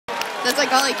That's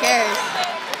like all he cares.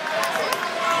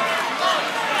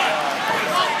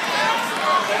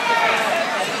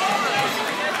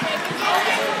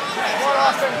 Come on,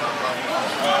 Austin. Come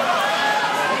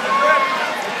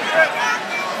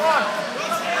on.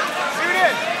 Shoot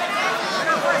it.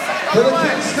 For the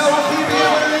Kids Snow PBA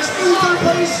winners, in third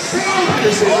place, Shane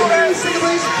Peterson. In second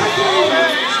place, Becky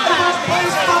Williams. And first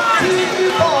place,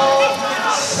 Team Ball,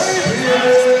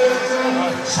 Xavier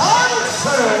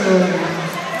Johnson.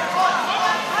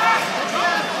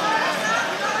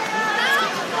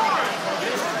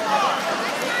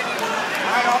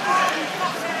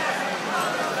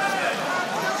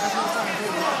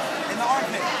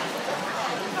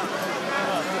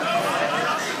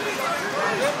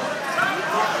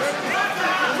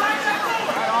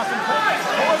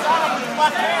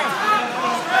 Left hand.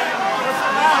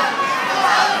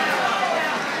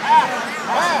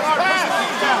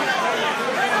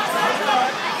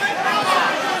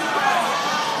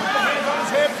 Hands on his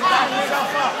hips, back himself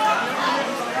up.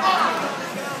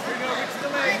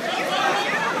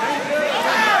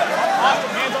 Austin,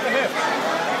 hands on the hip.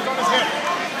 Hands on his hip.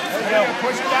 There you go.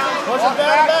 Push it down. Push it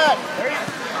down back.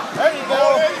 There you go.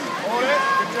 Hold it.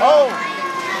 Good job.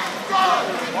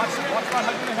 Watch my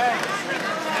husband in the head.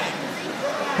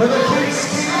 For the Kids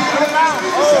Ski Go to mount. Go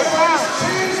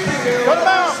to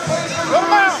mount. Go to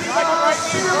mount. Like a right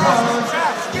knee across.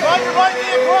 Run your right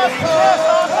knee across the chest,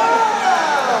 Austin.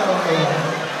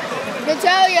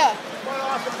 Natalia. Come on,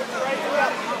 Austin. Put your right knee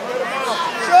up. Go to mount.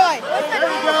 Troy. There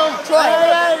you go. Troy.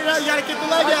 Hey, you gotta get the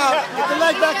leg out. Get the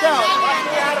leg back out.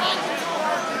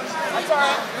 That's all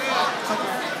right.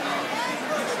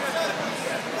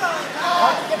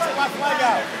 Austin, get your left leg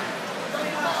out.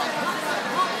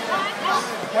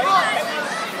 Wait,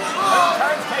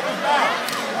 turns, take him back.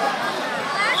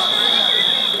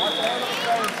 Watch the hand on the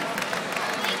face.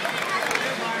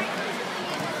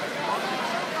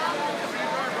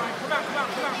 Come out.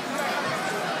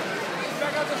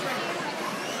 Back out this way.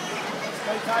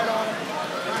 Stay tight on him.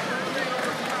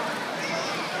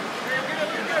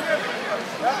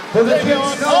 For the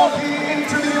Kids Snow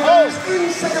Interview winners, in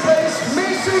second place,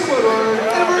 Mason Woodward.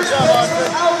 In first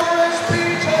place, Alvarez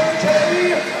BJJ.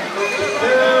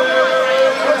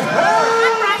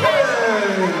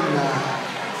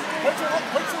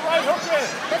 Put your right hook in.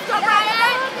 Let's go,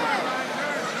 Brian.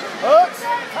 Hooks.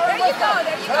 There you go, Brian.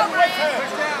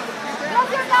 Drop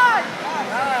your guard.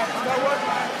 All right, still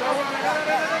working.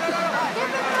 Give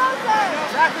it closer.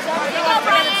 Track is on the left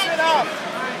hand and sit up.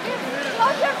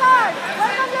 Close your guard.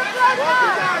 Work on your close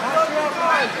guard.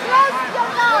 Close your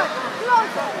guard.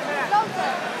 Closer.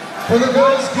 For the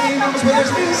girls' ski winners,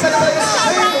 in second place,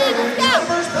 Shane Williams. In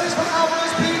first place, for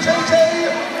Alvarez BJJ,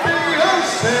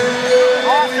 Beyonce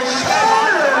Chavez.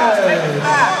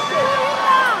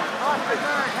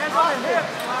 Hands on the hip.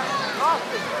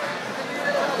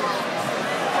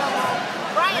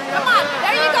 Brian, come on.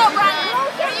 There you go, Brian.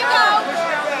 There you go.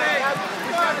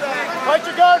 Fight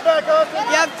your guard back, Austin.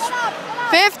 You have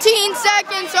 15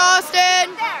 seconds,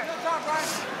 Austin.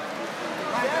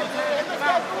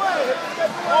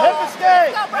 Hip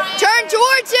escape. Turn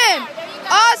towards him.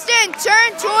 Austin,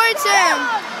 turn towards him.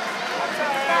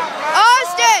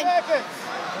 Austin.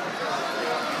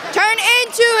 Turn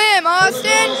into him,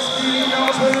 Austin. Ski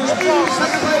winners, in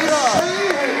second place,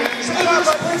 Shane Hayes. In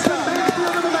first place,